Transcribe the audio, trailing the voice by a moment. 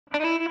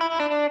Hello,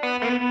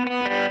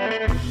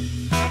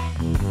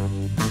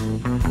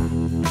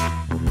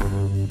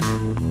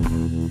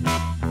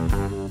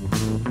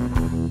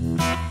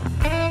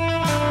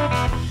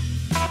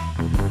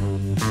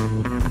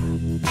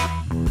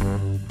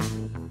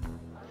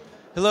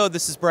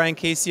 this is Brian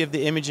Casey of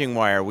the Imaging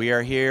Wire. We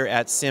are here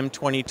at SIIM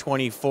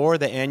 2024,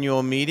 the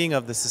annual meeting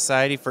of the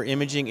Society for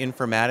Imaging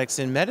Informatics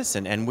in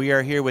Medicine. And we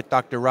are here with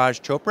Dr.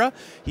 Raj Chopra.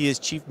 He is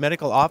Chief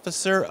Medical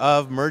Officer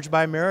of Merge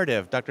by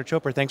Merative. Dr.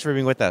 Chopra, thanks for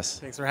being with us.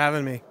 Thanks for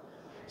having me.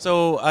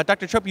 So,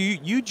 Dr. Chopra,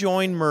 you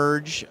joined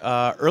Merge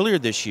earlier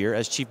this year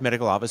as Chief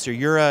Medical Officer.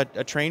 You're a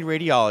trained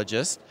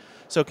radiologist.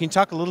 So can you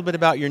talk a little bit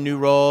about your new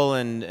role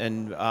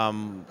and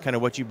kind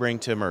of what you bring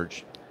to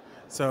Merge?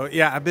 So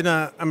yeah,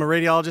 I'm a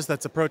radiologist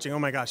that's approaching, oh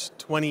my gosh,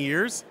 20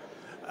 years.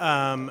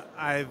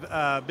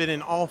 I've been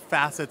in all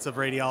facets of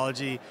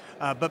radiology,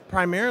 but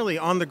primarily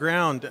on the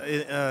ground,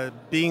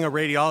 being a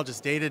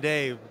radiologist day to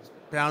day,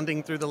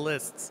 pounding through the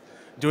lists,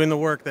 doing the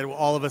work that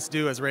all of us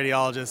do as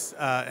radiologists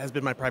has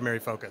been my primary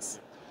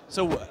focus.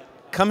 So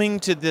coming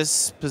to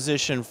this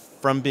position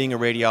from being a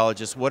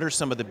radiologist, what are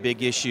some of the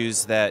big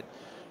issues that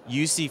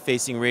you see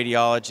facing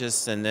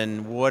radiologists, and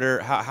then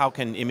how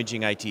can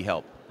imaging IT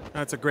help?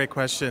 That's a great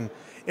question.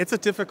 It's a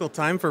difficult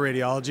time for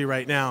radiology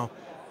right now.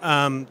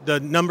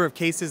 The number of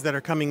cases that are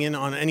coming in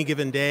on any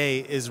given day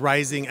is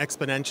rising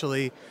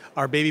exponentially.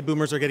 Our baby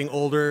boomers are getting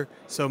older,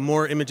 so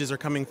more images are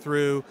coming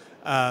through.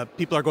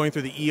 People are going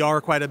through the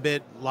ER quite a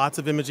bit, lots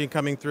of imaging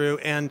coming through.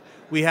 And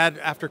we had,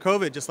 after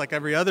COVID, just like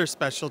every other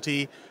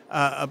specialty,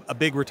 a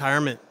big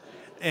retirement.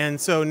 And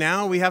so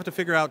now we have to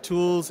figure out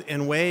tools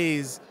and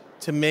ways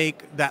to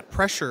make that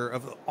pressure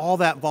of all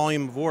that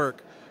volume of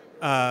work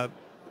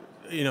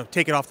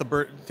take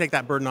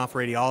that burden off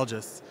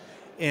radiologists,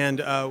 and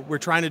we're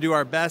trying to do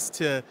our best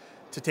to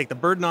take the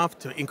burden off,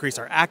 to increase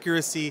our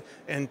accuracy,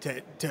 and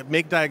to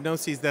make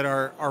diagnoses that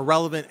are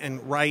relevant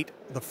and right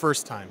the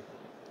first time.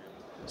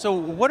 So,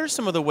 what are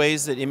some of the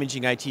ways that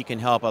imaging IT can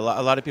help? A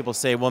lot of people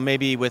say, well,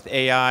 maybe with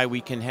AI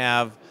we can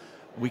have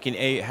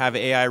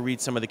AI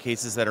read some of the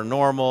cases that are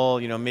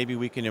normal. Maybe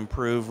we can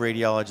improve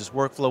radiologist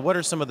workflow. What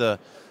are some of the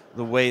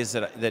ways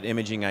that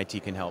imaging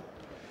IT can help?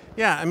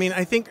 Yeah, I mean,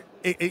 I think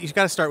you've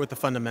got to start with the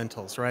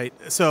fundamentals, right?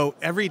 So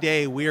every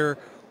day we're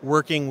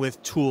working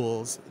with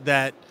tools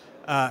that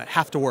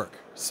have to work.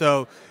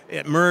 So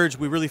at Merge,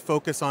 we really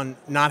focus on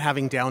not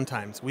having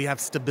downtimes. We have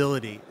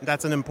stability.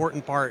 That's an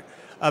important part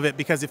of it,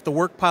 because if the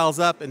work piles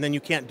up and then you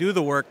can't do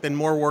the work, then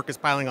more work is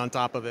piling on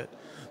top of it.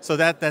 So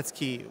that's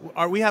key.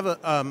 We have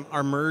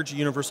our Merge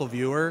Universal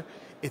Viewer.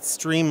 It's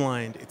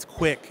streamlined, it's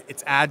quick,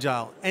 it's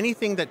agile.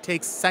 Anything that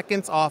takes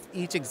seconds off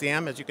each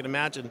exam, as you can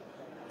imagine,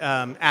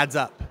 adds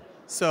up.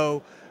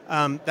 So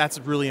that's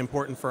really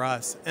important for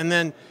us. And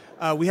then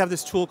we have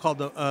this tool called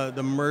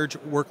the Merge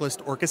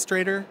Worklist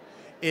Orchestrator.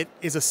 It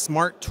is a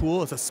smart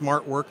tool. It's a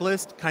smart work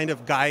list. Kind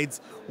of guides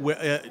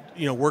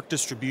work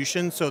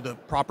distribution, so the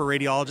proper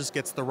radiologist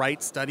gets the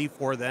right study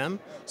for them.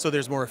 So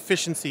there's more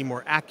efficiency,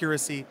 more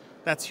accuracy.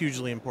 That's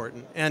hugely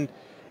important. And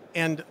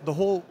the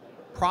whole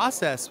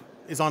process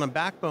is on a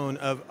backbone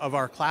of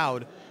our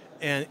cloud,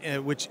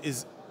 and which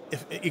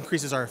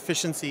increases our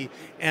efficiency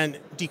and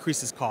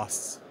decreases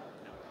costs.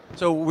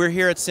 So we're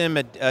here at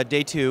SIIM at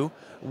day 2.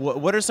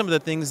 What are some of the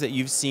things that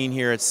you've seen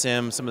here at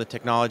SIIM, some of the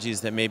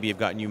technologies that maybe have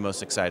gotten you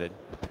most excited?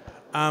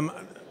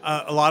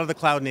 A lot of the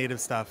cloud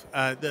native stuff.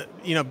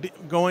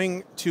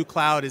 Going to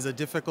cloud is a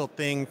difficult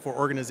thing for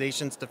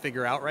organizations to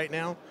figure out right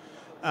now.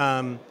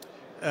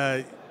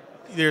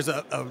 There's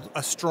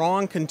a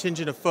strong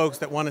contingent of folks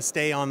that want to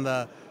stay on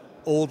the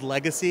old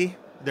legacy.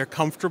 They're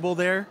comfortable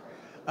there.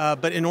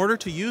 But in order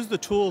to use the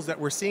tools that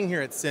we're seeing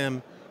here at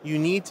SIIM, you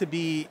need to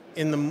be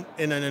in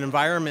an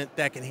environment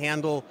that can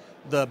handle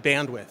the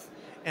bandwidth.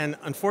 And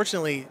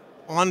unfortunately,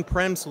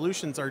 on-prem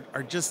solutions are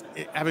just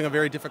having a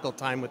very difficult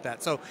time with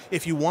that. So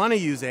if you want to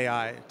use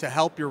AI to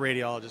help your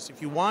radiologist,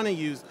 if you want to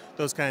use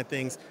those kind of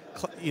things,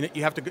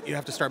 you have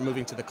to start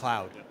moving to the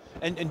cloud.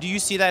 And do you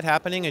see that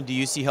happening? And do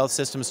you see health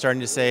systems starting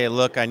to say,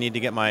 look, I need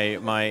to get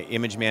my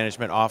image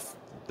management off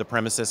the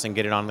premises and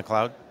get it on the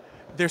cloud?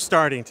 They're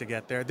starting to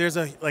get there.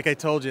 Like I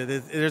told you,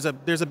 there's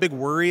a big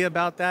worry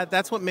about that.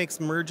 That's what makes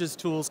Merge's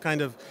tools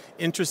kind of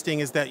interesting,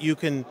 is that you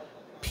can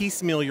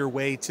piecemeal your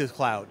way to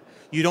cloud.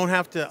 You don't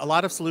have to. A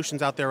lot of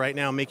solutions out there right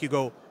now make you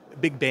go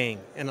big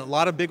bang, and a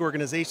lot of big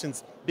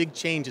organizations, big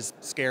change is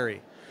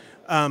scary.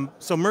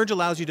 So Merge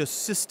allows you to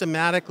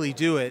systematically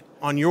do it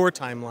on your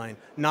timeline,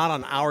 not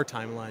on our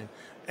timeline.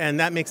 And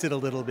that makes it a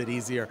little bit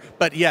easier.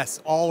 But yes,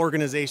 all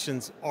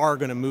organizations are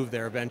going to move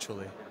there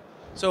eventually.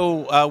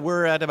 So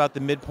we're at about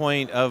the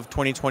midpoint of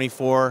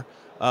 2024.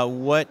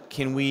 What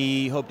can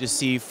we hope to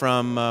see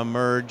from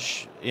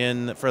Merge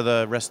for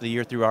the rest of the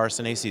year through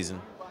RSNA season?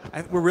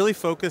 We're really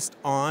focused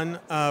on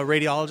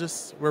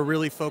radiologists. We're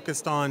really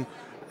focused on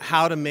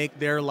how to make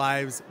their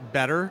lives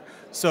better.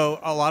 So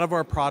a lot of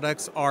our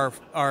products are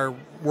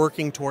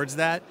working towards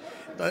that.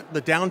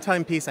 The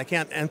downtime piece, I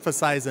can't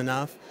emphasize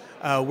enough.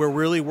 We're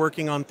really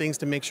working on things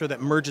to make sure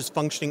that Merge is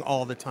functioning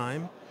all the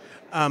time.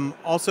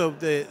 Also,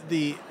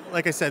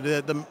 like I said,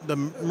 the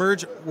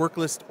Merge work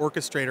list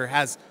orchestrator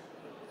has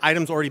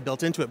items already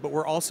built into it, but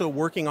we're also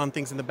working on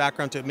things in the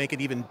background to make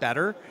it even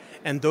better.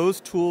 And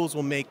those tools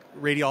will make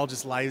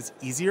radiologists' lives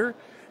easier.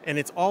 And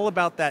it's all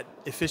about that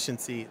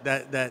efficiency,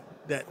 that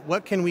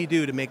what can we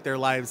do to make their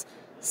lives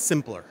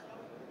simpler?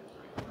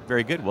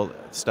 Very good. Well,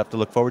 stuff to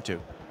look forward to.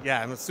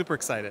 Yeah, I'm super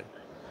excited.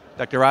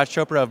 Dr. Raj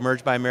Chopra of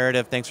Merge by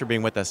Merative, thanks for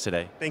being with us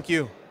today. Thank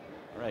you.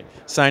 All right.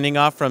 Signing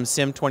off from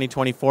SIIM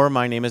 2024,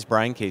 my name is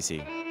Brian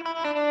Casey.